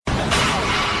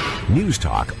News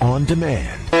Talk on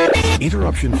demand.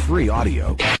 Interruption-free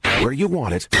audio where you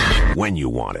want it, when you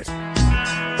want it.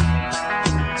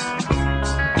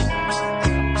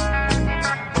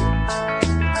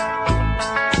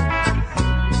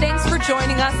 Thanks for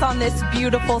joining us on this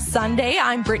beautiful Sunday.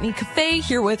 I'm Brittany Cafe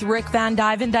here with Rick Van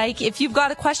Dyke. If you've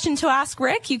got a question to ask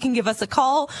Rick, you can give us a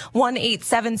call.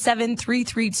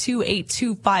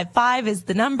 1-877-332-8255 is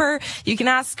the number. You can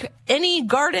ask any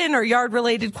garden or yard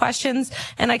related questions,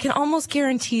 and I can almost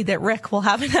guarantee that Rick will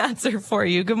have an answer for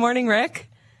you. Good morning, Rick.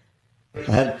 I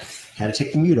had to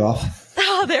take the mute off.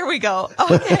 Oh, there we go.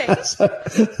 Okay.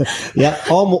 Yeah,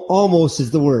 almost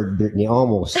is the word, Brittany.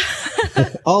 Almost.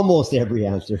 Almost every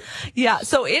answer. Yeah,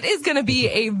 so it is going to be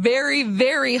a very,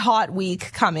 very hot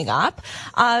week coming up.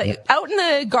 Out in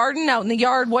the garden, out in the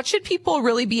yard, what should people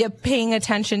really be paying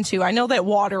attention to? I know that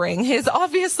watering is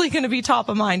obviously going to be top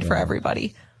of mind for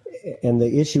everybody. And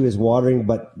the issue is watering,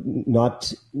 but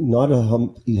not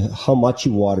how much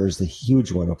you water is the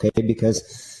huge one, okay?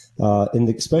 Because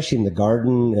especially in the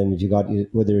garden, and if you got,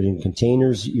 whether it's in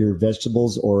containers, your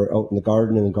vegetables, or out in the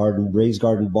garden, raised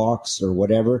garden box or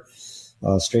whatever,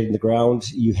 straight in the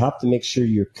ground, you have to make sure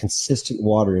you're consistent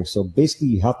watering. So basically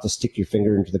you have to stick your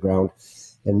finger into the ground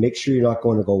and make sure you're not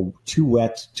going to go too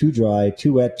wet, too dry,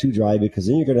 too wet, too dry, because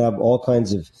then you're going to have all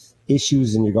kinds of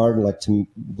issues in your garden, like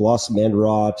blossom end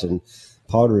rot and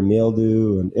powdery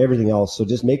mildew and everything else. So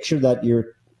just make sure that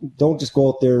don't just go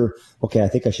out there, okay, I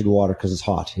think I should water because it's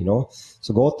hot, So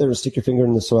go out there and stick your finger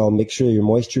in the soil, make sure your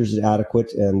moisture is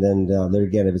adequate, and then there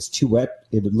again, if it's too wet,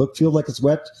 if it feels like it's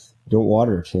wet, don't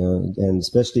water it, And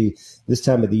especially this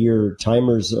time of the year,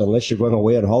 timers, unless you're going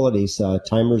away on holidays,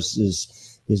 timers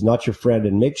is not your friend.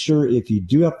 And make sure if you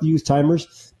do have to use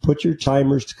timers, put your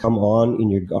timers to come on in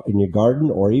your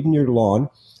garden or even your lawn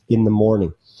in the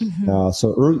morning. Mm-hmm.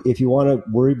 So early, if you want to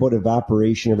worry about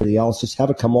evaporation and everything else, just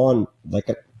have it come on like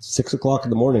at 6 o'clock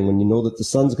in the morning when you know that the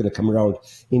sun's going to come around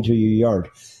into your yard,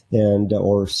 and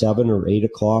or 7 or 8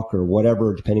 o'clock or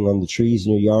whatever, depending on the trees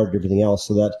in your yard and everything else,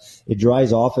 so that it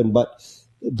dries often. But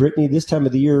Brittany, this time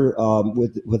of the year,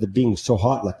 with it being so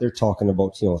hot, like they're talking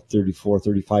about, 34,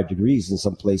 35 degrees in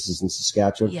some places in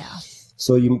Saskatchewan. Yeah.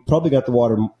 So you probably got the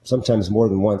water sometimes more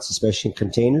than once, especially in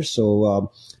containers.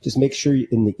 So just make sure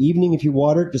in the evening, if you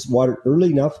water, just water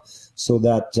early enough so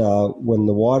that when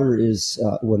the water is,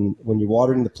 when you're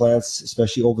watering the plants,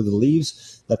 especially over the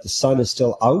leaves, that the sun is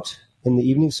still out in the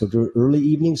evening. So do it early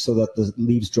evening so that the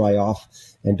leaves dry off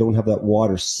and don't have that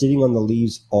water sitting on the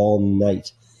leaves all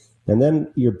night. And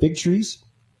then your big trees,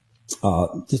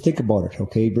 just think about it,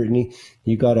 okay, Brittany?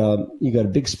 You got a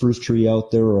big spruce tree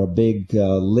out there, or a big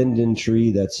linden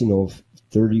tree that's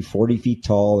 30, 40 feet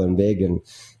tall and big, and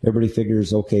everybody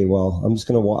figures, okay, well, I'm just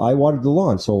gonna I watered the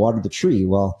lawn, so I watered the tree.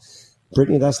 Well,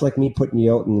 Brittany, that's like me putting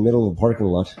you out in the middle of a parking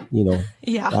lot, yeah,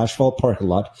 asphalt parking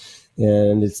lot,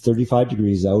 and it's 35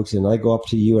 degrees out, and I go up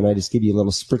to you and I just give you a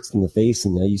little spritz in the face,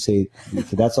 and you say,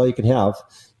 that's all you can have.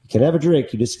 Can have a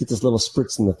drink, you just get this little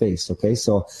spritz in the face, okay?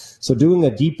 So doing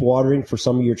a deep watering for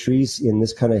some of your trees in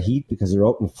this kind of heat, because they're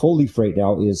out in full leaf right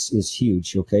now, is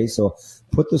huge, okay? So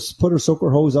put a soaker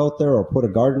hose out there, or put a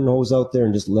garden hose out there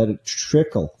and just let it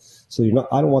trickle. So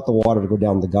I don't want the water to go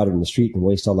down the gutter in the street and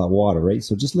waste all that water, right?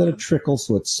 So just let it trickle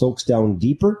so it soaks down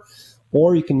deeper.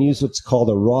 Or you can use what's called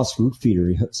a Ross root feeder.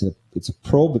 It's a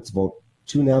probe, it's about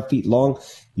 2.5 feet long.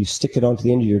 You stick it onto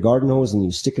the end of your garden hose and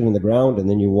you stick it in the ground, and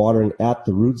then you're watering at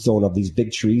the root zone of these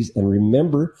big trees. And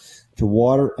remember to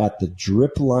water at the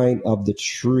drip line of the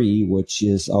tree, which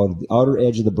is out of the outer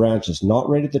edge of the branches, not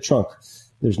right at the trunk.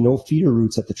 There's no feeder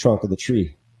roots at the trunk of the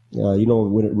tree.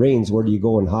 When it rains, where do you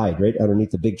go and hide? Right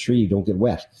underneath the big tree, you don't get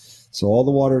wet. So all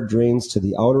the water drains to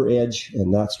the outer edge,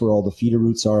 and that's where all the feeder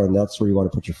roots are, and that's where you want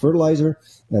to put your fertilizer,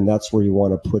 and that's where you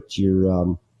want to put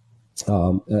your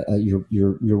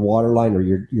water line or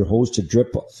your hose to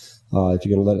drip. If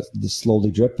you're going to let it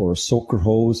slowly drip, or a soaker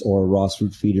hose or a Ross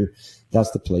root feeder,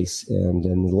 that's the place. And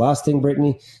the last thing,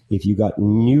 Brittany, if you got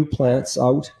new plants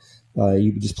out,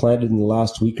 you just planted in the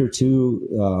last week or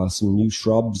two, some new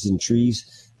shrubs and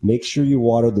trees, make sure you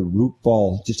water the root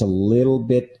ball just a little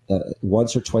bit,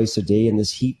 once or twice a day in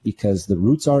this heat, because the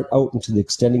roots aren't out into the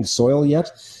extending soil yet.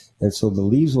 And so the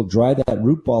leaves will dry that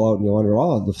root ball out, and you wonder,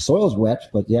 the soil's wet,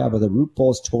 but the root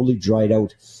ball is totally dried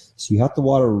out. So you have to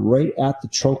water right at the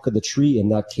trunk of the tree, in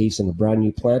that case, in a brand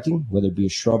new planting, whether it be a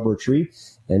shrub or a tree,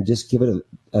 and just give it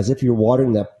as if you're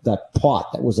watering that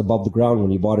pot that was above the ground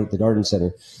when you bought it at the garden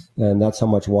center. And that's how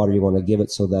much water you want to give it,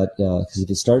 so that, because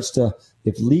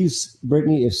if leaves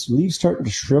starting to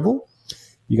shrivel,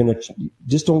 you're going to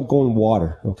just don't go in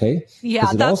water. Okay.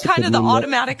 Yeah. That's kind of the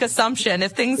automatic assumption.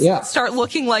 If things start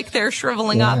looking like they're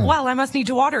shriveling up, well, I must need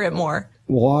to water it more.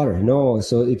 Water. No.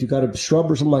 So if you've got a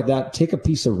shrub or something like that, take a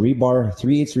piece of rebar,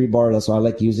 3/8 rebar. That's what I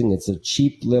like using. It's a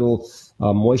cheap little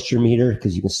moisture meter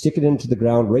because you can stick it into the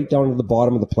ground right down to the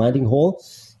bottom of the planting hole.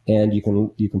 And you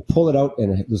can pull it out,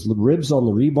 and there's ribs on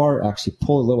the rebar. Actually,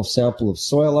 pull a little sample of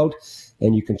soil out,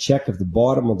 and you can check if the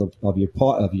bottom of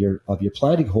your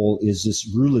planting hole is just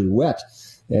really wet.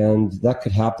 And that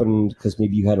could happen because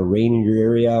maybe you had a rain in your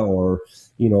area, or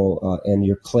and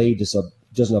your clay just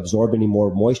doesn't absorb any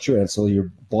more moisture, and so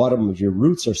your bottom of your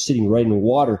roots are sitting right in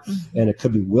water, and it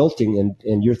could be wilting,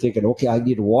 and you're thinking, okay, I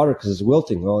need to water because it's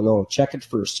wilting. Oh no, check it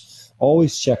first.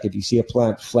 Always check if you see a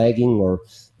plant flagging or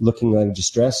looking like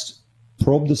distressed.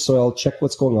 Probe the soil, check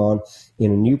what's going on.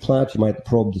 In a new plant, you might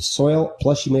probe the soil,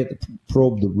 plus you might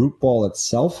probe the root ball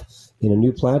itself in a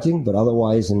new planting, but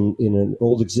otherwise in an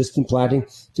old existing planting,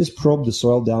 just probe the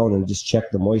soil down and just check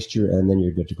the moisture, and then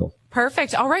you're good to go.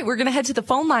 Perfect. All right, we're going to head to the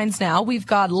phone lines now. We've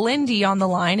got Lindy on the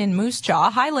line in Moose Jaw.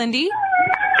 Hi, Lindy.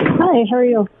 Hi, how are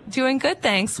you? Doing good,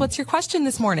 thanks. What's your question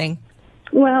this morning?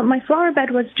 Well, my flower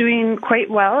bed was doing quite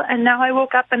well, and now I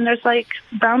woke up and there's like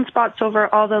brown spots over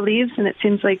all the leaves, and it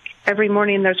seems like every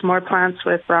morning there's more plants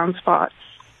with brown spots.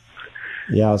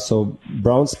 Yeah, so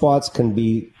brown spots can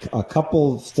be a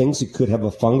couple of things. You could have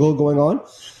a fungal going on,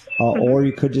 or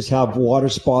you could just have water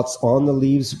spots on the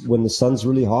leaves when the sun's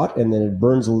really hot, and then it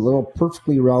burns a little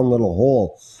perfectly round little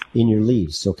hole in your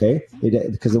leaves, okay?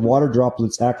 Because the water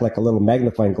droplets act like a little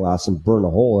magnifying glass and burn a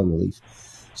hole in the leaf.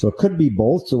 So it could be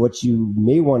both. So what you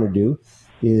may want to do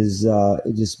is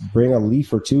just bring a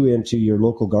leaf or two into your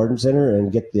local garden center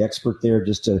and get the expert there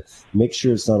just to make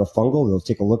sure it's not a fungal. They'll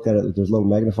take a look at it with their little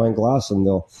magnifying glass, and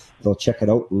they'll check it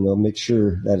out, and they'll make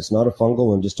sure that it's not a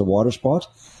fungal and just a water spot.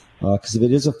 Because if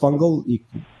it is a fungal,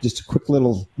 just a quick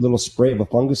little spray of a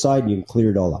fungicide, and you can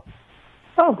clear it all up.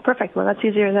 Oh, perfect. Well, that's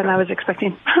easier than I was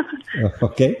expecting.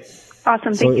 Okay.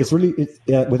 Awesome. So Thank you. it's really,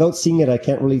 without seeing it, I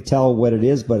can't really tell what it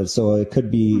is, but so it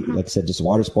could be, like I said, just a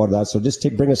water spot or that. So just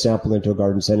bring a sample into a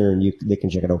garden center, and they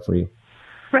can check it out for you.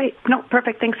 Right. No,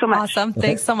 perfect. Thanks so much. Awesome. Okay.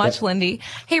 Thanks so much, Lindy.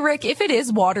 Hey, Rick, if it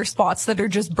is water spots that are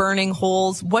just burning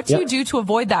holes, what do you do to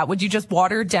avoid that? Would you just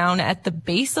water down at the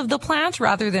base of the plant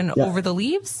rather than over the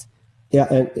leaves?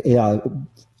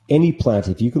 Any plant,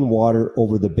 if you can water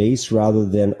over the base rather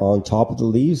than on top of the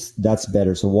leaves, that's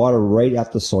better. So water right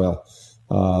at the soil.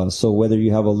 So whether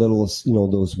you have a little,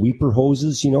 those weeper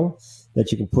hoses, that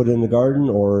you can put in the garden,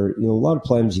 or, a lot of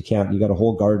times you can't. You got a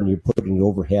whole garden, you're putting it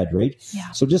overhead, right?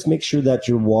 Yeah. So just make sure that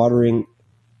you're watering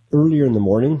earlier in the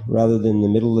morning rather than in the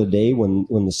middle of the day when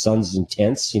the sun's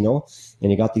intense, and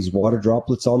you got these water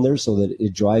droplets on there so that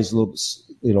it dries a little,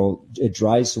 it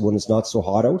dries when it's not so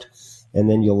hot out. And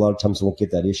then you a lot of times won't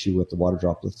get that issue with the water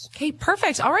droplets. Okay,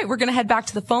 perfect. All right, we're going to head back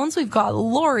to the phones. We've got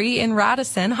Lori in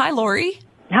Radisson. Hi, Lori.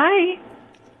 Hi.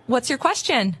 What's your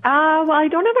question? Well, I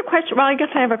don't have a question. Well, I guess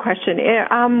I have a question.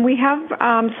 We have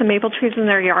some maple trees in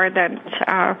their yard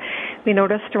that we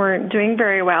noticed weren't doing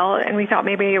very well, and we thought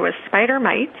maybe it was spider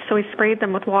mites, so we sprayed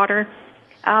them with water.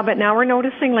 But now we're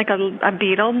noticing like a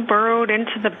beetle burrowed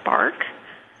into the bark.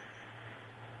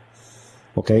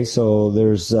 Okay, so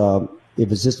there's if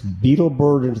it's just beetle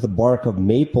burrowed into the bark of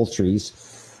maple trees,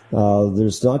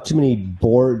 there's not too many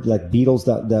beetles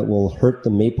that will hurt the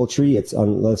maple tree. It's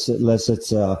unless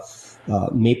it's a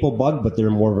maple bug, but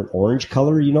they're more of an orange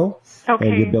color, Okay.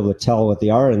 And you'll be able to tell what they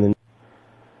are, and then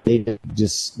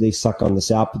they suck on the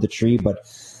sap of the tree, but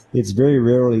it's very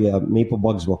rarely maple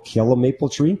bugs will kill a maple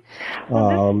tree.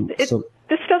 This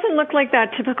doesn't look like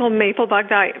that typical maple bug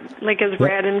that is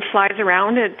red and flies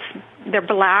around. They're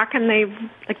black and they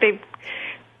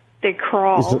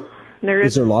crawl.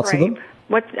 Is there lots of them?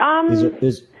 What?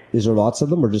 Is there lots of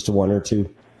them, or just one or two?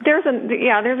 There's a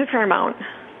fair amount.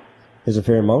 There's a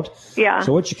fair amount. Yeah.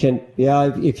 So what you can,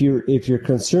 if you're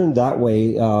concerned that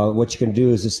way, what you can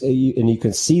do is just, and you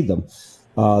can see them.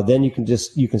 Then you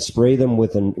can spray them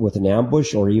with an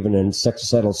ambush or even an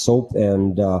insecticidal soap,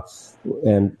 and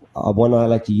one I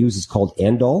like to use is called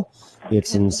Endol.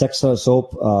 It's an insecticidal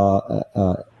soap,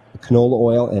 canola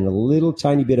oil, and a little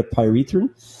tiny bit of pyrethrin,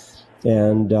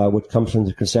 and what comes from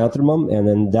the chrysanthemum, and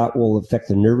then that will affect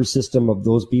the nervous system of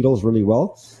those beetles really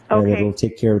well, and it'll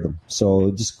take care of them.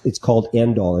 So it's called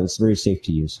Endol, and it's very safe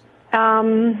to use.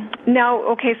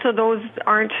 So those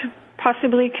aren't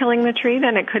possibly killing the tree,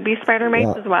 then it could be spider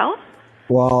mites as well?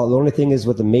 Well, the only thing is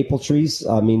with the maple trees,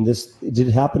 did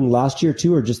it happen last year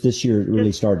too, or just this year it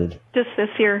really started? Just this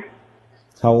year.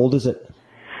 How old is it,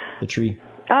 the tree?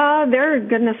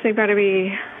 They've got to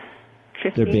be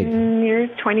They're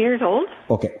big. 20 years old.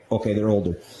 Okay, they're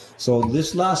older. So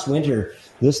this last winter,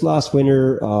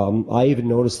 I even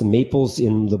noticed the maples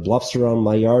in the bluffs around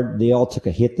my yard. They all took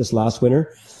a hit this last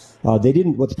winter. They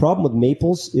didn't. What the problem with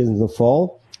maples is in the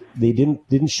fall, they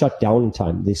didn't shut down in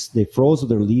time. They froze with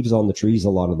their leaves on the trees. A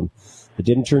lot of them. They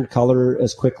didn't turn color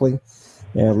as quickly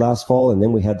last fall, and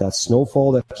then we had that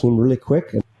snowfall that came really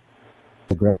quick.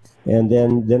 And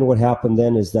then what happened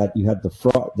then is that you had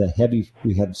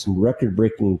we had some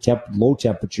record-breaking low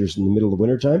temperatures in the middle of the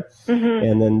wintertime. Mm-hmm.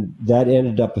 And then that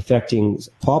ended up affecting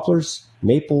poplars,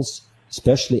 maples,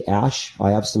 especially ash.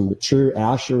 I have some mature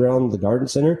ash around the garden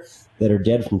center that are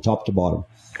dead from top to bottom.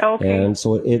 Okay. And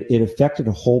so it affected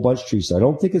a whole bunch of trees. So I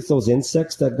don't think it's those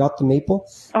insects that got the maple.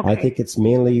 Okay. I think it's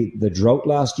mainly the drought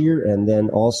last year, and then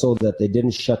also that they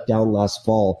didn't shut down last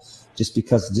fall just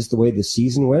because the way the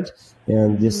season went.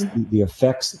 And the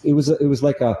effects, it was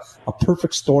like a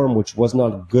perfect storm, which was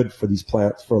not good for these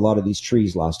plants, for a lot of these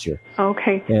trees last year.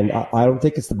 Okay. And I don't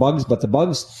think it's the bugs, but the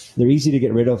bugs, they're easy to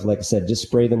get rid of. Like I said, just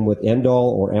spray them with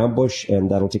Endol or Ambush, and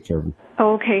that'll take care of them.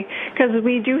 Okay. Because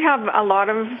we do have a lot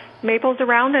of maples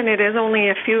around, and it is only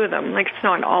a few of them. Like, it's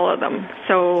not all of them.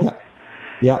 So.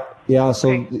 Yeah. So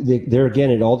okay. There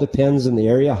again, it all depends on the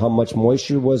area, how much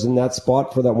moisture was in that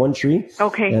spot for that one tree.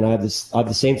 Okay. And I have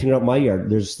the same thing up my yard.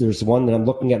 There's one that I'm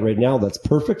looking at right now that's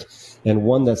perfect, and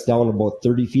one that's down about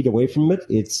 30 feet away from it.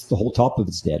 It's the whole top of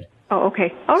it's dead. Oh,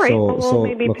 okay. All right. We'll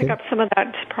maybe pick up some of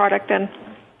that product then.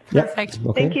 Perfect. Yep.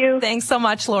 Okay. Thank you. Thanks so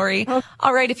much, Lori.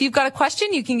 All right. If you've got a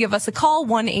question, you can give us a call,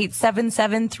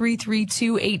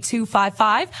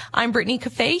 1-877-332-8255. I'm Brittany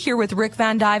Cafe here with Rick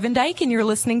Van Dyke, and you're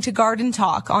listening to Garden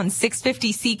Talk on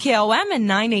 650 CKOM and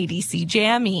 980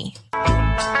 CJME.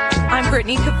 I'm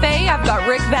Brittany Cafe. I've got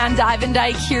Rick Van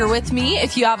Dyke here with me.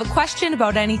 If you have a question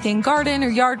about anything garden or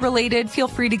yard related, feel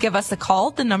free to give us a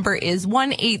call. The number is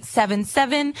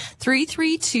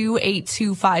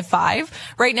 1-877-332-8255.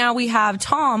 Right now we have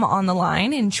Tom on the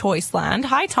line in Choiceland.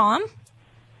 Hi, Tom.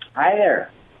 Hi there.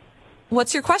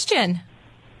 What's your question?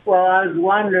 Well, I was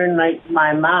wondering, like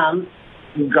my mom's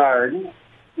garden,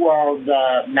 well,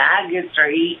 the maggots are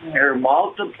eating her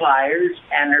multipliers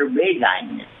and her big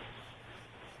onions.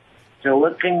 So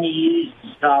what can you use to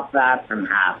stop that from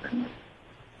happening?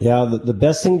 Yeah, the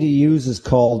best thing to use is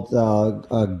called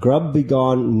a grub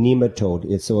begone nematode.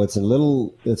 It's a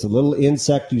little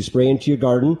insect you spray into your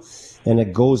garden, and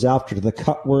it goes after the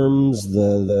cutworms,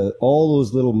 the all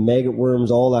those little maggot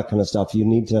worms, all that kind of stuff.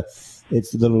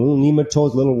 It's the little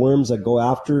nematodes, little worms that go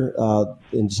after,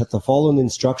 and just have to follow the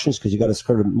instructions because you got to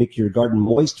sort of make your garden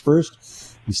moist first.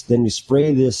 Then you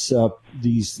spray these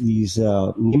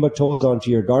nematodes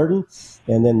onto your garden,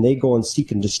 and then they go and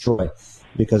seek and destroy,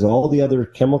 because all the other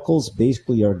chemicals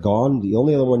basically are gone. The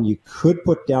only other one you could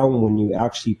put down when you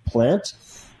actually plant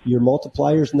your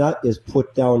multipliers nut is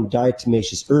put down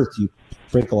diatomaceous earth. You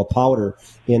sprinkle a powder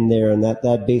in there, and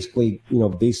that basically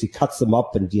cuts them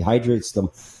up and dehydrates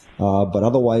them. But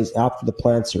otherwise, after the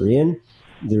plants are in,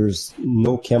 there's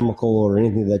no chemical or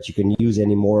anything that you can use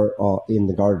anymore in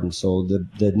the garden. So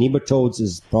the nematodes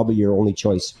is probably your only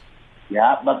choice.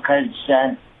 Yeah, because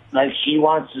she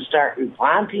wants to start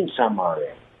replanting some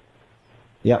already.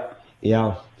 Yeah.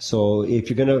 So if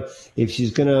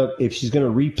she's gonna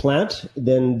replant,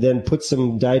 then put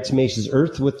some diatomaceous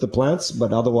earth with the plants.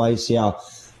 But otherwise, your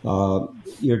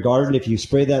garden, if you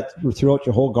spray that throughout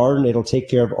your whole garden, it'll take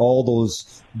care of all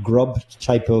those grub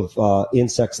type of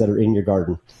insects that are in your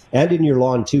garden and in your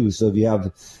lawn too. So if you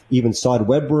have even sod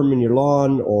webworm in your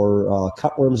lawn or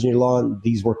cutworms in your lawn,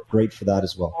 these work great for that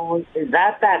as well. Oh, is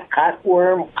that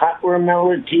cutworm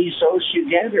melatosis you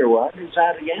get, or what is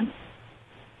that again?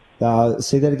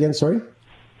 Say that again, sorry?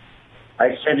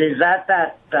 I said, is that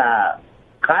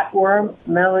cutworm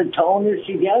melatosis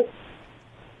you get?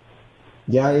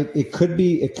 Yeah, it could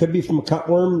be from a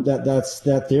cutworm that's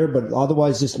there, but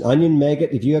otherwise just an onion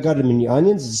maggot. If you got them in your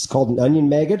onions, it's called an onion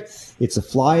maggot. It's a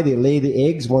fly. They lay the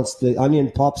eggs once the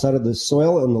onion pops out of the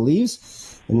soil and the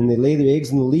leaves, and then they lay the eggs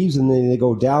in the leaves, and then they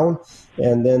go down,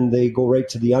 and then they go right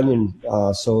to the onion.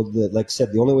 Like I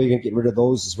said, the only way you can get rid of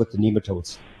those is with the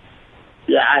nematodes.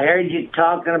 Yeah, I heard you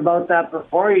talking about that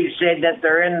before. You said that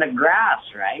they're in the grass,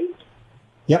 right?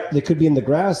 Yep, they could be in the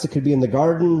grass. They could be in the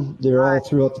garden. They're all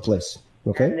throughout the place.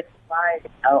 Okay. And they fly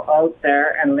out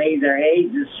there and lay their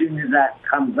eggs as soon as that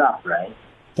comes up, right?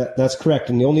 That's correct.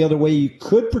 And the only other way you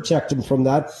could protect them from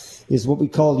that is what we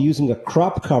call using a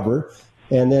crop cover.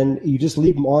 And then you just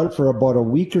leave them on for about a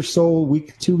week or so,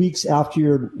 2 weeks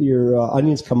after your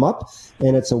onions come up.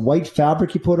 And it's a white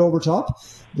fabric you put over top,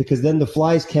 because then the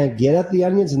flies can't get at the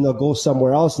onions and they'll go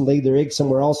somewhere else and lay their eggs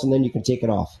somewhere else, and then you can take it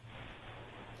off.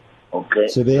 Okay.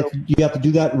 So you have to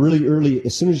do that really early.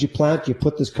 As soon as you plant, you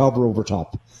put this cover over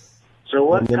top. So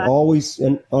what? And then always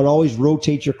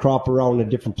rotate your crop around in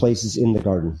different places in the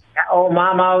garden. Oh,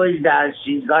 Mom always does.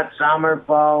 She's got summer,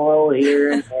 fall,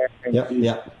 here and there.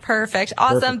 Yeah. Perfect.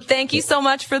 Awesome. Perfect. Thank you so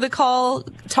much for the call,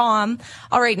 Tom.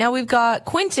 All right, now we've got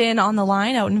Quentin on the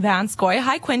line out in Vanscoy.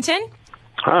 Hi, Quentin.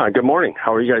 Hi, good morning.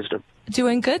 How are you guys doing?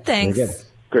 Doing good, thanks. Very good.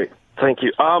 Great. Thank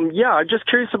you. I'm just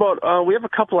curious about, we have a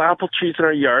couple of apple trees in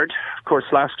our yard. Of course,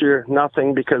 last year,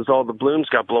 nothing because all the blooms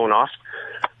got blown off.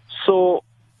 So,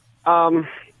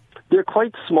 they're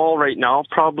quite small right now,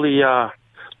 probably, a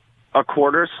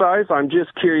quarter size. I'm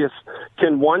just curious,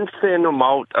 can one thin them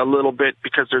out a little bit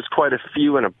because there's quite a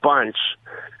few in a bunch?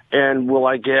 And will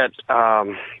I get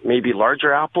maybe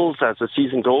larger apples as the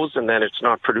season goes and then it's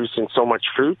not producing so much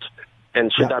fruit?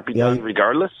 And should that be done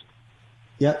regardless?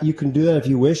 Yeah, you can do that if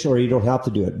you wish, or you don't have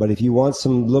to do it. But if you want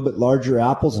some little bit larger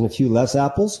apples and a few less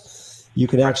apples, you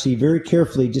can actually very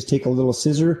carefully just take a little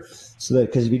scissor, so that,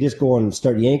 because if you just go and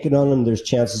start yanking on them, there's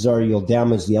chances are you'll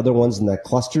damage the other ones in that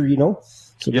cluster,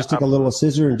 So just take a little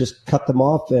scissor and just cut them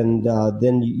off, and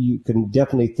then you can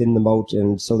definitely thin them out,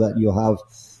 and so that you'll have,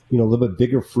 a little bit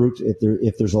bigger fruit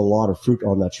if there's a lot of fruit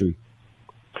on that tree.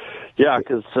 Yeah,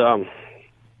 because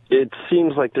it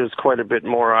seems like there's quite a bit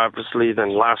more, obviously,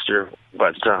 than last year.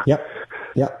 But Yeah,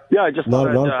 I just thought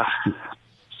I'd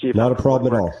see if not a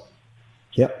problem at all.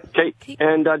 Yep. Okay,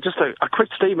 and just a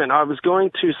quick statement. I was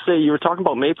going to say, you were talking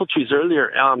about maple trees earlier.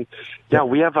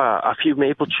 We have a few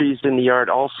maple trees in the yard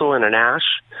also, and an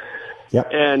ash.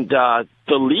 Yep. And the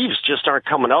leaves just aren't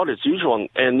coming out as usual.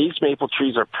 And these maple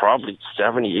trees are probably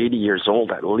 70, 80 years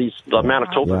old at least, the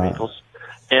Manitoba maples.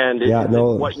 And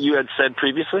what you had said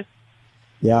previously?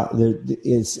 Yeah,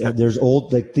 there's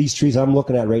old, like these trees I'm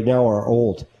looking at right now are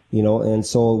old, and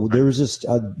so there was just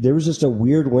a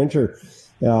weird winter.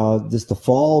 Just the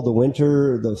fall, the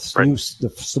winter, the snow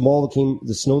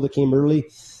that came early.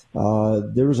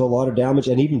 There was a lot of damage,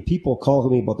 and even people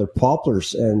called me about their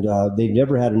poplars, and they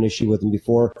never had an issue with them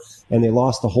before, and they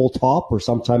lost the whole top or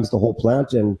sometimes the whole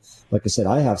plant. And like I said,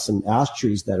 I have some ash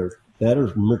trees that are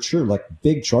mature, like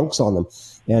big trunks on them,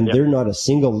 and they're not a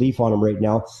single leaf on them right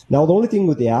now. Now, the only thing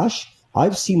with the ash,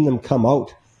 I've seen them come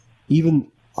out, even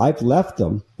I've left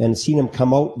them and seen them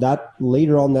come out that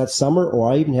later on that summer,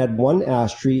 or I even had one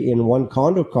ash tree in one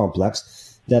condo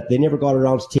complex that they never got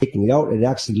around to taking it out. It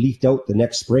actually leafed out the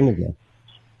next spring again.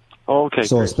 Okay.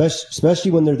 So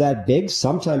especially when they're that big,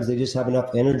 sometimes they just have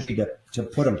enough energy to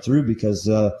put them through because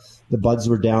the buds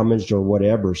were damaged or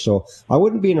whatever. So I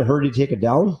wouldn't be in a hurry to take it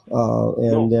down,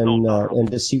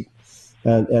 and just see,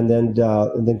 and then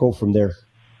go from there.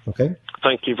 Okay.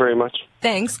 Thank you very much.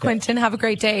 Thanks, Quentin. Have a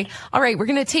great day. All right, we're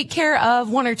going to take care of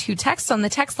one or two texts on the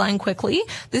text line quickly.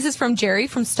 This is from Jerry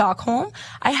from Stockholm.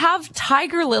 I have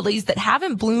tiger lilies that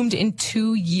haven't bloomed in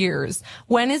 2 years.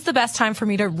 When is the best time for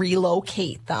me to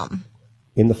relocate them?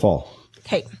 In the fall.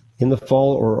 Okay. In the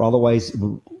fall, or otherwise,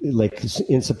 like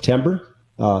in September,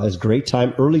 is a great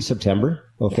time. Early September.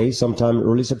 Okay. Yeah. Sometime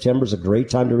early September is a great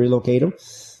time to relocate them.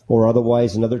 Or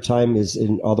otherwise, another time if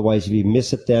you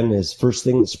miss it, then is first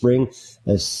thing in spring,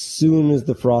 as soon as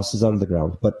the frost is out of the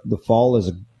ground. But the fall is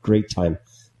a great time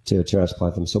to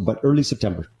transplant them. So, but early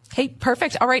September. Okay,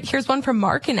 perfect. All right, here's one from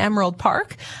Mark in Emerald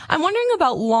Park. I'm wondering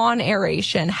about lawn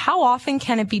aeration. How often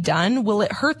can it be done? Will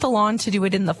it hurt the lawn to do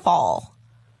it in the fall?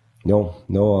 No.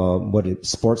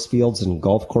 Sports fields and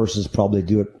golf courses probably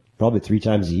do it 3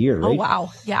 times a year, right? Oh,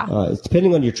 wow. Yeah. It's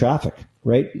depending on your traffic,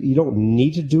 right? You don't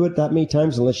need to do it that many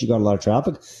times unless you got a lot of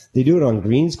traffic. They do it on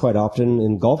greens quite often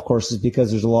in golf courses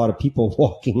because there's a lot of people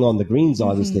walking on the greens,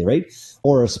 obviously, right?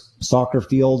 Or a soccer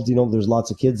field, there's lots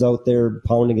of kids out there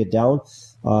pounding it down.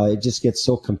 It just gets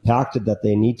so compacted that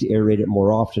they need to aerate it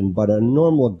more often. But a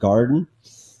normal garden,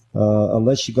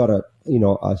 unless you got a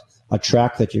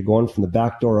track that you're going from the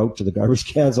back door out to the garbage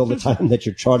cans all the time that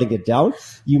you're trotting it down,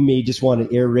 you may just want to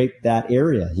aerate that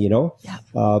area, Yeah.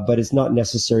 But it's not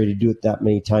necessary to do it that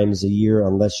many times a year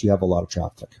unless you have a lot of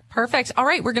traffic. Perfect. All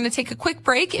right, we're going to take a quick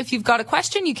break. If you've got a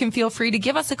question, you can feel free to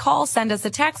give us a call. Send us a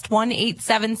text,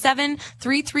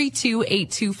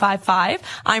 1-877-332-8255.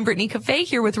 I'm Brittany Cafe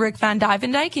here with Rick Van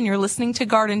Dyvendyke, and you're listening to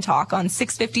Garden Talk on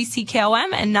 650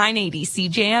 CKOM and 980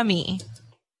 CJME.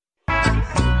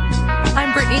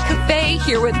 I'm Brittany Cafe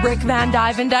here with Rick Van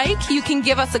Dyvendyke. You can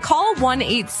give us a call,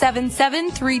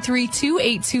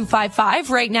 1-877-332-8255.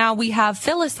 Right now we have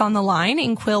Phyllis on the line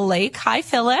in Quill Lake. Hi,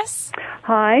 Phyllis.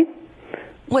 Hi.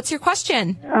 What's your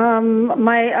question?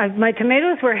 My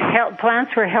tomatoes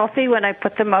plants were healthy when I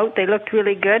put them out. They looked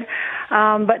really good.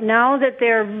 But now that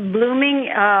they're blooming,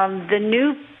 the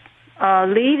new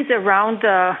leaves around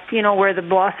where the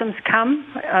blossoms come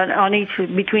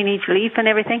between each leaf and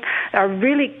everything are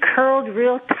really curled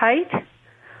real tight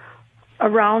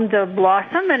around the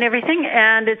blossom and everything,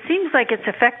 and it seems like it's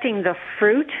affecting the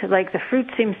fruit. Like the fruit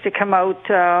seems to come out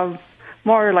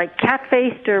more like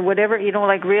cat-faced or whatever,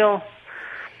 like real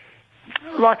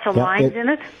lots of lines in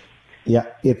it. Yeah,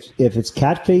 if it's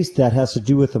cat-faced, that has to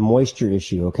do with the moisture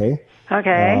issue, okay?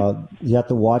 Okay. You have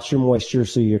to watch your moisture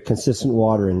so you're consistent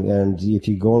watering. And if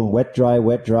you go in wet,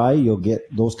 dry, you'll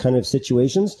get those kind of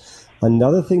situations.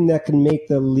 Another thing that can make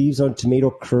the leaves on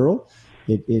tomato curl,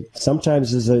 it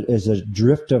sometimes is a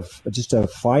drift of, just a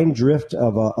fine drift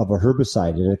of a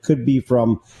herbicide. And it could be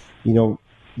from, the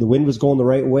wind was going the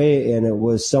right way and it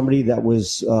was somebody that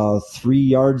was 3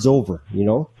 yards over,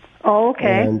 Oh,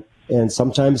 okay. And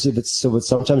sometimes if it's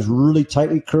sometimes really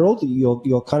tightly curled,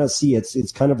 you'll kind of see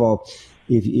it's kind of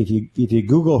if you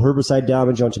Google herbicide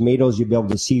damage on tomatoes, you'll be able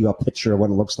to see a picture of what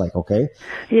it looks like. Okay.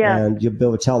 Yeah. And you'll be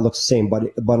able to tell it looks the same. But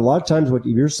a lot of times, what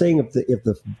you're saying, if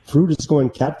the fruit is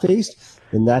going cat-faced,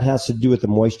 then that has to do with the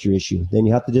moisture issue. Then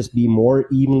you have to just be more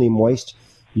evenly moist.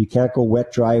 You can't go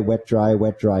wet, dry.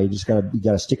 You just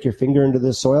gotta stick your finger into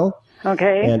the soil.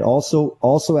 Okay. And also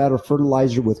add a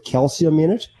fertilizer with calcium in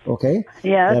it. Okay.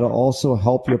 Yeah. That'll also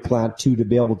help your plant too to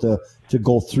be able to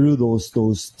go through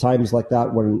those times like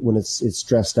that when it's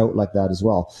stressed out like that as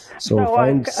well. So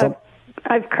find some.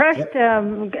 I've crushed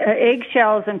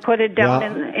eggshells and put it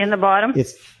down in the bottom.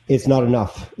 It's not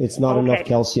enough. It's not enough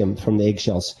calcium from the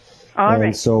eggshells. All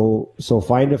right. So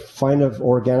find a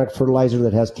organic fertilizer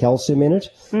that has calcium in it,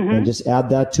 and just add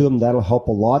that to them. That'll help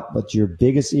a lot. But your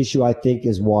biggest issue, I think,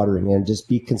 is watering, and just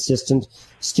be consistent.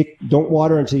 Don't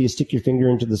water until you stick your finger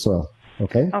into the soil.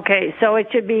 Okay. Okay. So it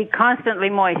should be constantly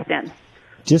moist then.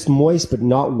 Just moist, but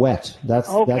not wet. That's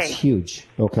huge.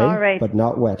 Okay. All right. But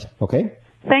not wet. Okay.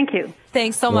 Thank you.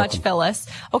 Thanks so much, Phyllis.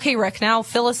 Okay, Rick, now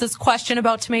Phyllis's question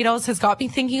about tomatoes has got me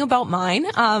thinking about mine.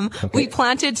 We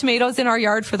planted tomatoes in our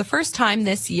yard for the first time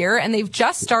this year, and they've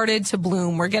just started to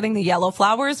bloom. We're getting the yellow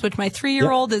flowers, which my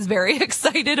 3-year-old is very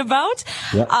excited about.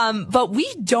 But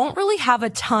we don't really have a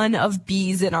ton of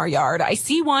bees in our yard. I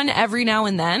see one every now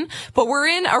and then, but we're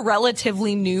in a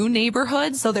relatively new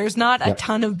neighborhood, so there's not a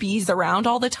ton of bees around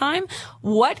all the time.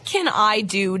 What can I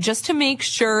do just to make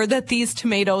sure that these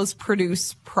tomatoes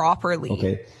produce properly?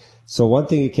 Okay. So one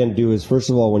thing you can do is,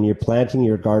 first of all, when you're planting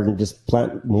your garden, just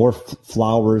plant more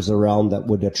flowers around that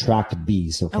would attract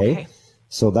bees. Okay.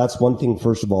 So that's one thing,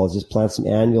 first of all, is just plant some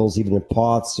annuals, even in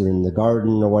pots or in the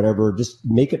garden or whatever. Just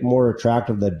make it more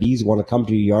attractive that bees want to come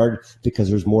to your yard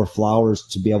because there's more flowers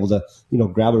to be able to,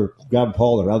 grab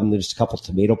pollen rather than just a couple of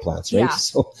tomato plants, right?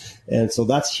 Yeah. So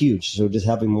that's huge. So just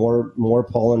having more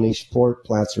pollination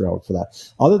plants around for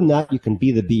that. Other than that, you can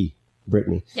be the bee,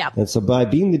 Brittany. Yeah. And so by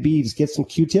being the bee, just get some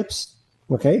Q-tips,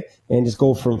 okay? And just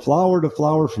go from flower to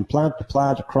flower, from plant to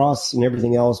plant, across and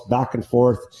everything else, back and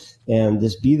forth. And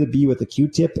just be the bee with the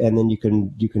Q-tip, and then you can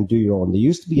do your own. There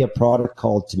used to be a product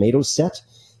called Tomato Set.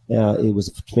 It was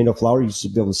a tomato flower. You used to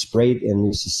be able to spray it and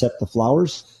used to set the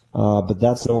flowers. But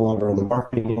that's no longer on the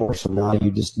market anymore. So now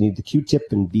you just need the Q-tip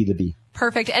and be the bee.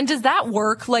 Perfect. And does that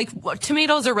work? Like,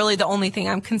 tomatoes are really the only thing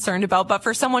I'm concerned about. But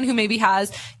for someone who maybe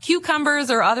has cucumbers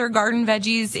or other garden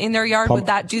veggies in their yard, would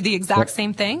that do the exact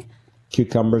same thing?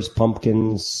 Cucumbers,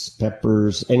 pumpkins,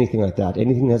 peppers, anything like that.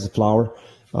 Anything that has a flower,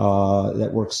 that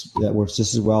works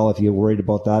just as well if you're worried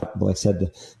about that. But like I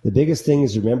said, the biggest thing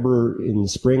is, remember in the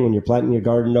spring when you're planting your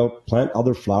garden out, plant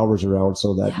other flowers around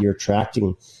so that you're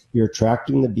attracting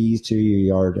the bees to your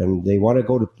yard, and bees want to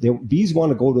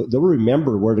go to, they'll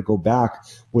remember where to go back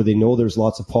where they know there's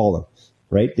lots of pollen,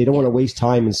 right? They don't want to waste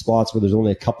time in spots where there's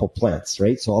only a couple plants,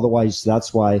 right? So otherwise,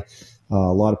 that's why a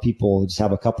lot of people just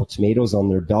have a couple tomatoes on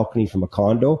their balcony from a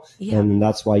condo, and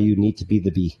that's why you need to be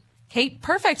the bee. Okay,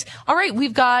 perfect. All right,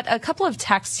 we've got a couple of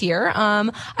texts here.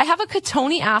 I have a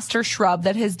Cotoneaster shrub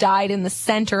that has died in the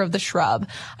center of the shrub.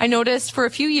 I noticed for a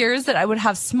few years that I would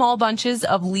have small bunches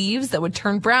of leaves that would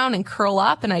turn brown and curl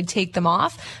up, and I'd take them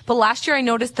off. But last year I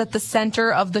noticed that the center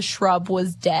of the shrub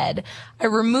was dead. I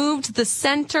removed the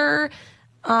center.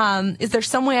 Is there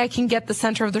some way I can get the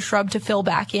center of the shrub to fill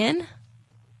back in?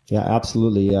 Yeah,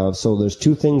 absolutely. So there's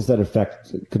two things that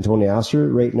affect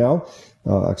Cotoneaster right now.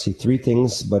 Actually, three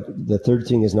things, but the third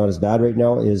thing is not as bad right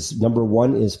now. Is number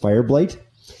one is fire blight,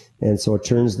 and so it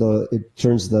turns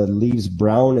the leaves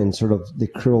brown and sort of they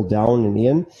curl down and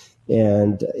in,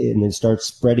 and it starts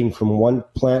spreading from one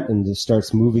plant and it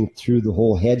starts moving through the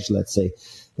whole hedge, let's say.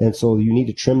 And so you need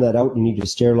to trim that out. You need to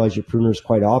sterilize your pruners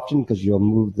quite often because you'll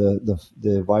move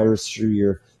the virus through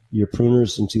your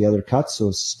pruners into the other cuts. So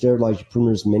sterilize your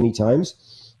pruners many times.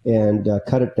 and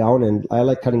cut it down. And I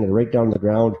like cutting it right down to the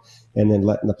ground and then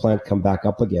letting the plant come back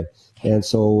up again. And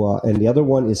so, and the other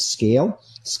one is scale.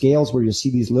 Scales where you see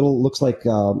these little, looks like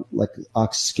a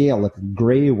scale, like a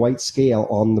gray white scale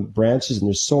on the branches. And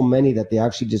there's so many that they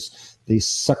actually they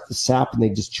suck the sap and they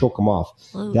just choke them off.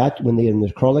 That when they're in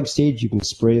the crawling stage, you can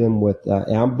spray them with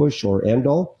ambush or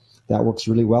Endol. That works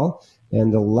really well.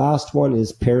 And the last one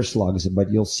is pear slugs,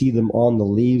 but you'll see them on the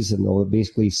leaves and they'll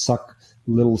basically suck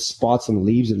little spots on the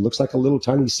leaves. It looks like a little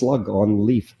tiny slug on the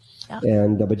leaf.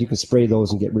 And but you can spray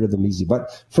those and get rid of them easy.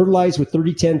 But fertilize with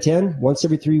 30-10-10 once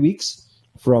every 3 weeks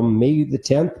from May the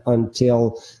 10th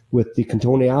until with the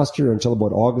Cotoneaster until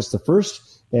about August the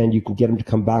 1st, and you can get them to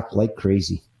come back like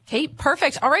crazy. Okay,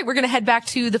 perfect. All right, we're going to head back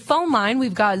to the phone line.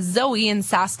 We've got Zoe in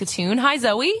Saskatoon. Hi,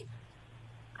 Zoe.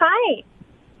 Hi.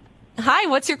 Hi,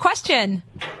 what's your question?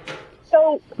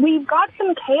 So we've got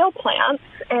some kale plants,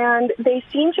 and they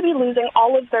seem to be losing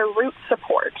all of their root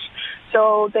support.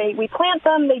 So we plant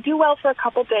them, they do well for a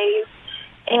couple days,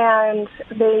 and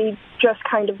they just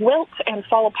kind of wilt and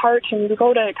fall apart, and you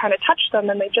go to kind of touch them,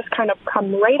 and they just kind of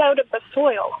come right out of the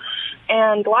soil.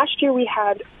 And last year we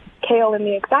had kale in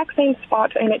the exact same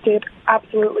spot, and it did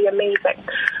absolutely amazing.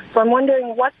 So I'm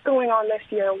wondering what's going on this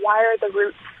year. Why are the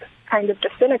roots kind of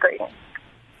disintegrating?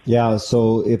 Yeah,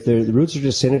 so if the roots are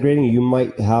disintegrating, you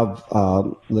might have,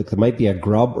 there might be a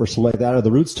grub or something like that. Are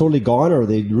the roots totally gone, or are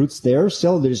the roots there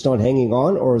still? They're just not hanging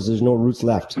on, or is there no roots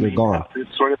left? They're gone.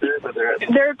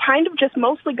 They're kind of just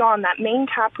mostly gone. That main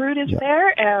taproot is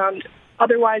there, and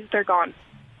otherwise they're gone.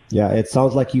 Yeah, it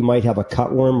sounds like you might have a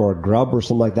cutworm or a grub or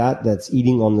something like that that's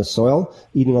eating on the soil,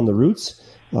 eating on the roots.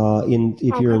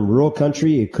 If you're in rural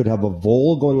country, it could have a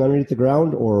vole going underneath the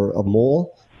ground or a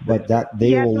mole. But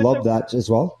they will love that as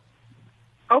well.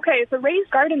 Okay, it's a raised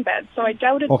garden bed, so I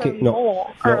doubt it's a vole.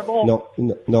 No,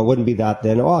 it wouldn't be that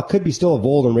then. Oh, it could be still a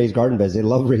vole in raised garden beds. They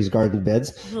love raised garden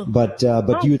beds, but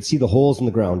you would see the holes in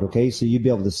the ground. Okay, so you'd be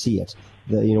able to see it,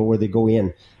 where they go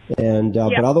in. And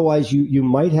but otherwise, you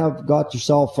might have got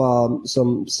yourself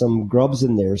some grubs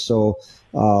in there. So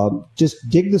just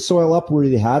dig the soil up where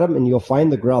you had them, and you'll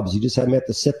find the grubs. You just have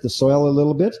to sift the soil a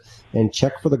little bit and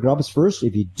check for the grubs first.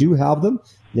 If you do have them,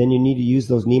 then you need to use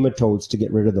those nematodes to get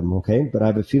rid of them, okay? But I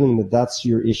have a feeling that that's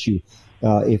your issue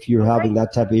if you're having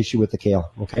that type of issue with the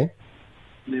kale, okay?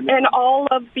 And all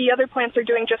of the other plants are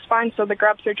doing just fine, so the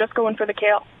grubs are just going for the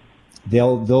kale.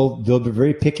 They'll be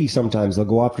very picky sometimes. They'll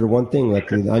go after one thing, like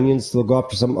the onions. They'll go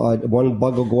after some. One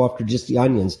bug will go after just the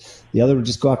onions. The other will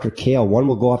just go after kale. One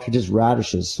will go after just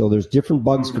radishes. So there's different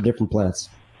bugs for different plants.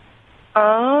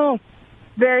 Oh,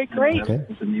 very great. Okay,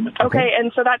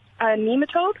 and so that's a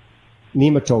nematode?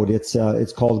 Nematode.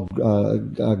 It's called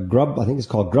grub. I think it's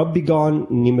called Grub Begone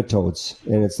nematodes,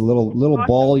 and it's a little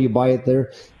ball. You buy it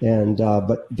there, and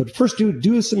but first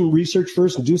do some research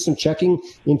first and do some checking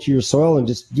into your soil and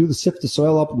just sift the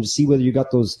soil up and just see whether you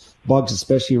got those bugs,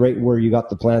 especially right where you got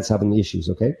the plants having the issues.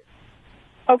 Okay.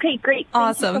 Okay, great.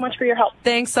 Awesome. Thank you so much for your help.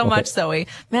 Thanks so much, Zoe.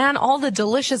 Man, all the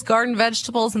delicious garden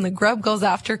vegetables, and the grub goes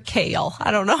after kale.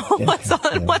 I don't know what's on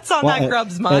that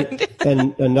grub's mind.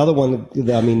 And another one,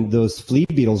 I mean, those flea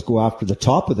beetles go after the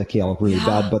top of the kale really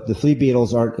bad, but the flea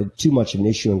beetles aren't too much of an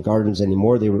issue in gardens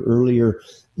anymore. They were earlier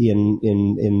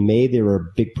in May. They were a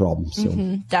big problem. So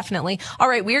definitely. All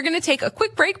right, we are going to take a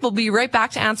quick break. We'll be right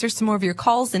back to answer some more of your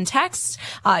calls and texts.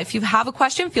 If you have a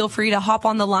question, feel free to hop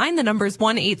on the line. The number is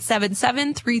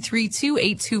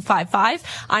 1-877-332-8255.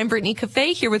 I'm Brittany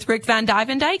Cafe here with Rick Van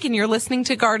Dyke, and you're listening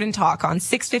to Garden Talk on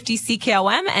 650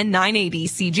 CKOM and 980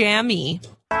 CJME.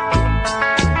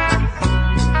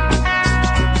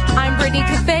 Brittany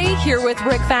Cafe here with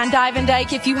Rick Van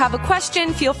Dyke. If you have a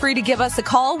question, feel free to give us a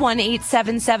call,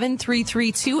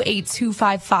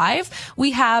 1-877-332-8255.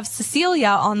 We have Cecilia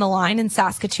on the line in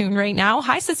Saskatoon right now.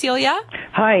 Hi, Cecilia.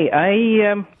 Hi.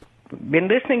 I been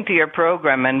listening to your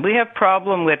program, and we have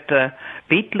problem with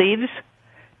beet leaves.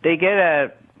 They get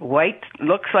a white,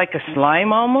 looks like a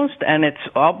slime almost, and it's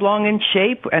oblong in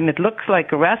shape, and it looks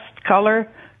like a rust color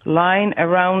line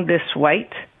around this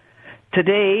white.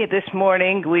 Today, this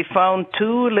morning, we found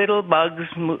two little bugs,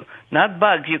 not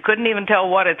bugs, you couldn't even tell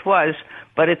what it was,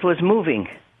 but it was moving.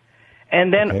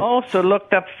 And then also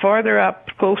looked up farther up,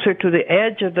 closer to the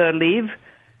edge of the leaf,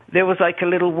 there was like a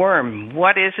little worm.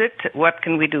 What is it? What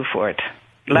can we do for it?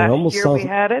 Last year we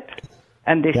had it,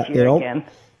 and this year again.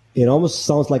 It almost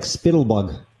sounds like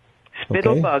spittlebug.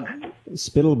 Spittlebug.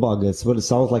 Spittlebug, that's what it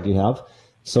sounds like you have.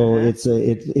 So it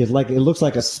looks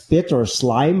like a spit or a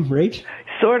slime, right?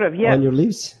 Sort of, yeah. On your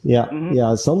leaves? Yeah.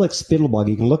 Yeah. It sounds like spittlebug.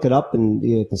 You can look it up and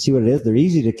you can see what it is. They're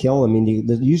easy to kill. I mean,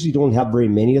 they usually don't have very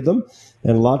many of them.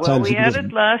 And a lot of times we had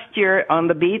it last year on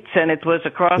the beets, and it was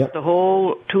across the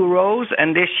whole 2 rows.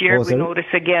 And this year we notice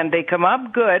again they come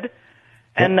up good,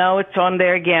 and now it's on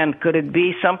there again. Could it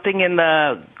be something in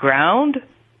the ground?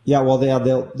 Yeah, well,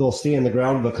 they'll stay in the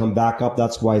ground, but come back up.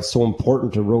 That's why it's so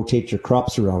important to rotate your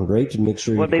crops around, right? To make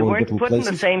sure well, you go in different they weren't put places.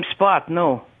 in the same spot,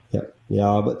 no.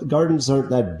 Yeah, but the gardens aren't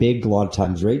that big a lot of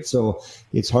times, right? So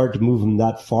it's hard to move them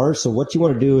that far. So what you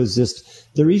want to do is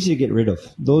they're easy to get rid of.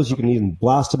 Those you can even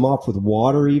blast them off with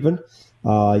water even.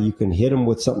 You can hit them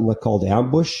with something called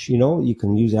ambush, you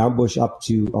can use ambush up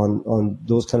to, on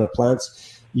those kind of plants.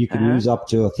 You can use up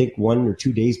to, I think, 1 or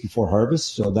 2 days before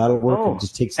harvest. So that'll work. It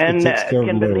just takes care of them.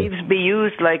 Can the leaves be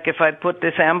used, like if I put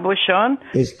this ambush on?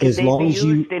 As long as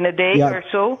you, in a day or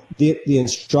so? The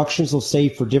instructions will say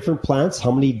for different plants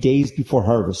how many days before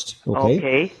harvest.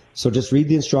 Okay. So just read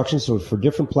the instructions. So for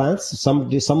different plants, some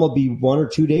will be 1 or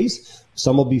 2 days,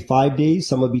 some will be 5 days,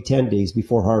 some will be 10 days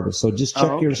before harvest. So just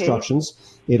check your instructions.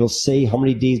 It'll say how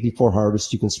many days before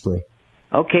harvest you can spray.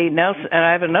 Okay. Now, and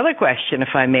I have another question,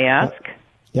 if I may ask.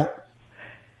 Yeah.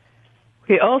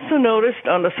 We also noticed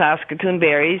on the Saskatoon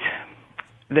berries,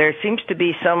 there seems to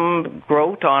be some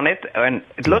growth on it, and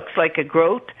it looks like a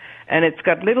growth, and it's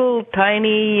got little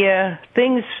tiny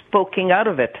things poking out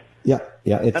of it. Yeah,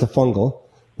 it's a fungal.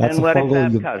 That's and a what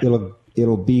fungal. Is that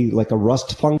it'll be like a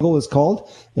rust fungal is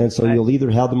called, and so you'll either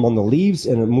have them on the leaves,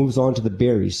 and it moves on to the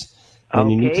berries.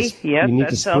 And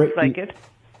that sounds like it.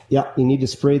 Yeah, you need to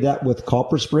spray that with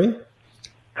copper spray.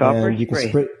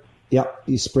 Yeah,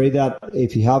 you spray that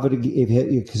if you have it,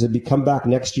 because it'll come back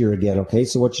next year again. Okay,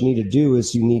 so what you need to do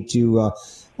is you need to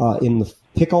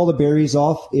pick all the berries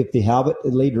off if they have it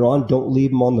later on. Don't leave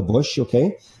them on the bush,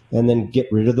 okay, and then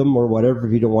get rid of them or whatever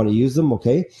if you don't want to use them,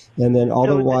 okay. And then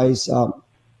otherwise,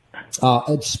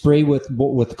 spray with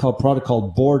a product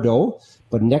called Bordeaux.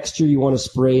 But next year you want to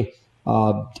spray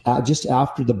just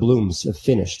after the blooms have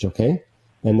finished, okay,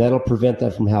 and that'll prevent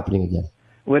that from happening again.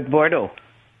 With Bordeaux.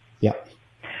 Yeah.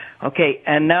 Okay,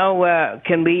 and now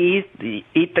can we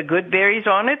eat the good berries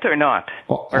on it or not?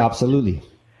 Oh, absolutely.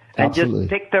 And just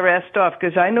pick the rest off,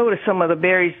 because I noticed some of the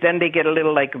berries, then they get a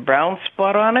little like a brown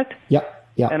spot on it. Yeah.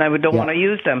 And I don't want to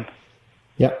use them.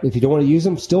 Yeah, if you don't want to use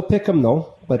them, still pick them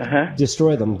though, but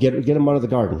destroy them. Get them out of the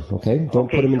garden, okay? Don't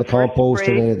put them in the compost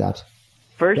or any of that.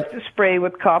 First to spray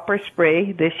with copper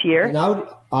spray this year. And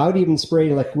I would even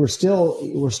spray, like we're still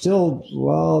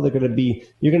well,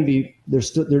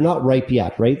 they're not ripe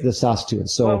yet, right? The Saskatoon.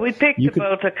 So we picked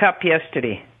about a cup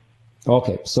yesterday.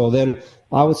 Okay, so then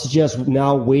I would suggest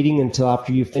now waiting until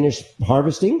after you finish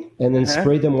harvesting, and then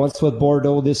spray them once with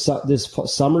Bordeaux this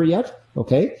summer yet,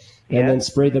 okay? And then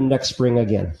spray them next spring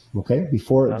again, okay?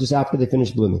 Just after they finish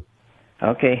blooming.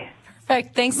 Okay.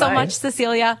 Perfect. Thanks so much,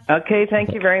 Cecilia. Okay,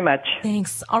 thank you very much.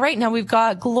 Thanks. All right, now we've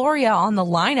got Gloria on the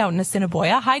line out in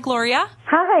Assiniboia. Hi, Gloria.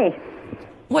 Hi.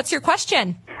 What's your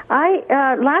question?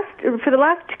 For the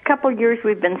last couple of years,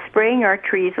 we've been spraying our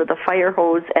trees with a fire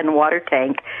hose and water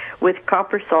tank with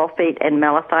copper sulfate and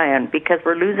malathion because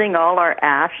we're losing all our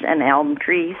ash and elm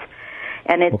trees.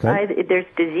 And there's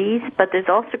disease, but there's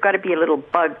also got to be a little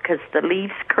bug because the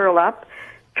leaves curl up,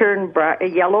 turn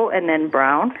yellow, and then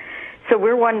brown. So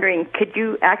we're wondering, could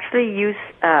you actually use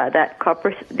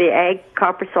the ag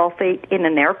copper sulfate in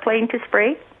an airplane to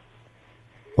spray?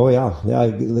 Oh yeah.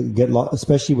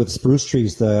 Especially with spruce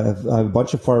trees. I have a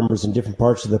bunch of farmers in different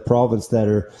parts of the province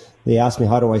they ask me,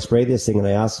 how do I spray this thing? And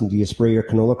I ask them, do you spray your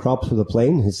canola crops with a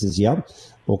plane? He says, yeah.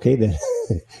 Okay, then,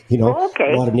 a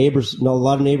lot of neighbors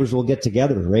will get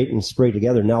together, right, and spray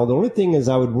together. Now, the only thing is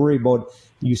I would worry about,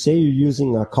 you say you're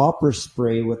using a copper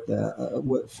spray for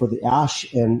the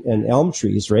ash and elm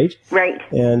trees, right? Right.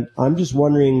 And I'm just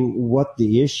wondering what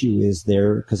the issue is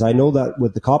there, because I know that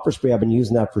with the copper spray, I've been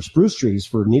using that for spruce trees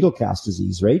for needle cast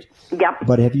disease, right? Yep.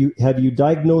 But have you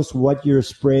diagnosed what you're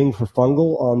spraying for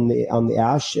fungal on the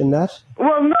ash and that?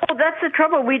 Well, no, that's the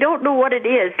trouble. We don't know what it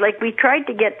is. Like, we tried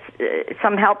to get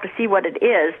some help to see what it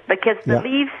is, because the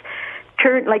leaves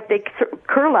they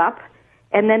curl up,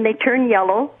 and then they turn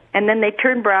yellow, and then they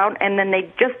turn brown, and then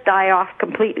they just die off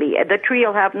completely. The tree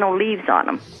will have no leaves on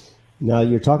them. Now,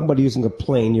 you're talking about using a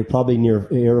plane. You're probably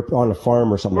you're on a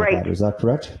farm or something like that. Is that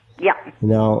correct? Yeah.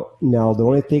 Now, the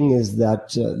only thing is that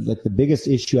the biggest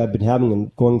issue I've been having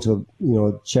and going to,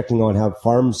 checking on how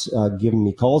farms giving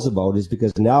me calls about is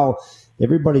because now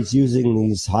everybody's using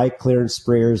these high clearance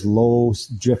sprayers, low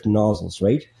drift nozzles,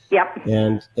 right? Yep.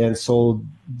 And so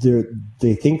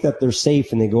they think that they're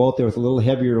safe, and they go out there with a little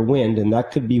heavier wind, and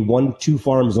that could be 1-2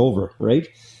 farms over, right?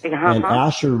 And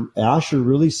ash are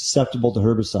really susceptible to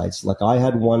herbicides. Like I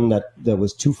had one that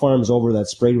was 2 farms over that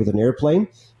sprayed with an airplane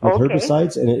with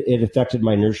herbicides, and it affected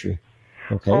my nursery.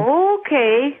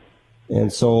 Okay.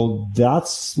 And so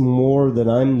that's more that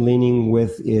I'm leaning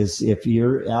with, is if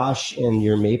your ash and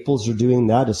your maples are doing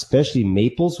that, especially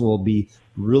maples will be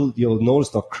real, you'll notice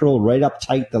they'll curl right up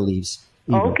tight, the leaves.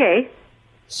 Okay.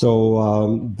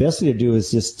 So best thing to do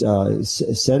is just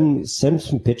send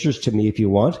some pictures to me if you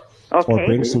want, or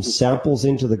bring some samples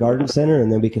into the garden center, and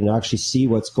then we can actually see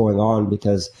what's going on,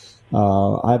 because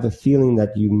I have a feeling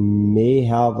that you may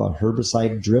have a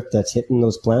herbicide drift that's hitting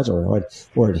those plants, or it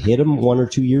hit them 1 or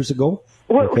 2 years ago.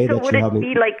 Well, so would it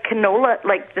be like canola,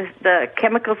 like the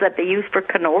chemicals that they use for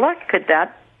canola? Could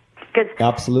that?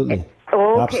 Absolutely.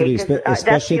 Absolutely. Especially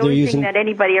that's the only they're using thing that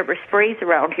anybody ever sprays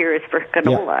around here is for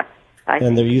canola. Yeah.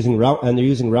 And they're using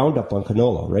Roundup on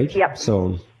canola, right? Yep.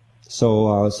 So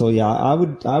yeah,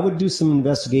 I would do some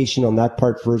investigation on that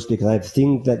part first, because I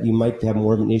think that you might have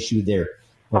more of an issue there.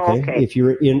 Okay. If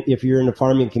you're in a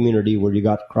farming community where you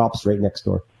got crops right next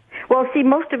door. Well, see,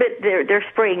 most of it they're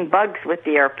spraying bugs with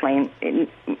the airplane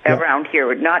around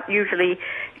here. Not usually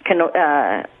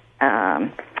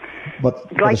but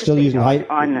they're still using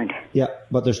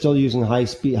but they're still using high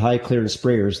clearance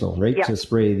sprayers though, right? To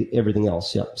spray everything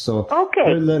else. Yeah. So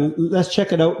then let's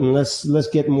check it out, and let's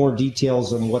get more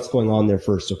details on what's going on there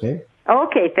first. Okay.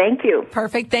 Okay, thank you.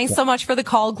 Perfect. Thanks so much for the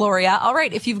call, Gloria. All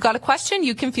right, if you've got a question,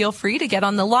 you can feel free to get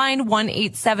on the line,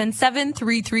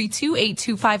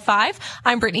 1-877-332-8255.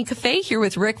 I'm Brittany Cafe here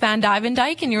with Rick Van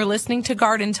Dyke, and you're listening to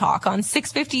Garden Talk on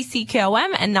 650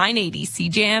 CKOM and 980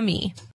 CJME.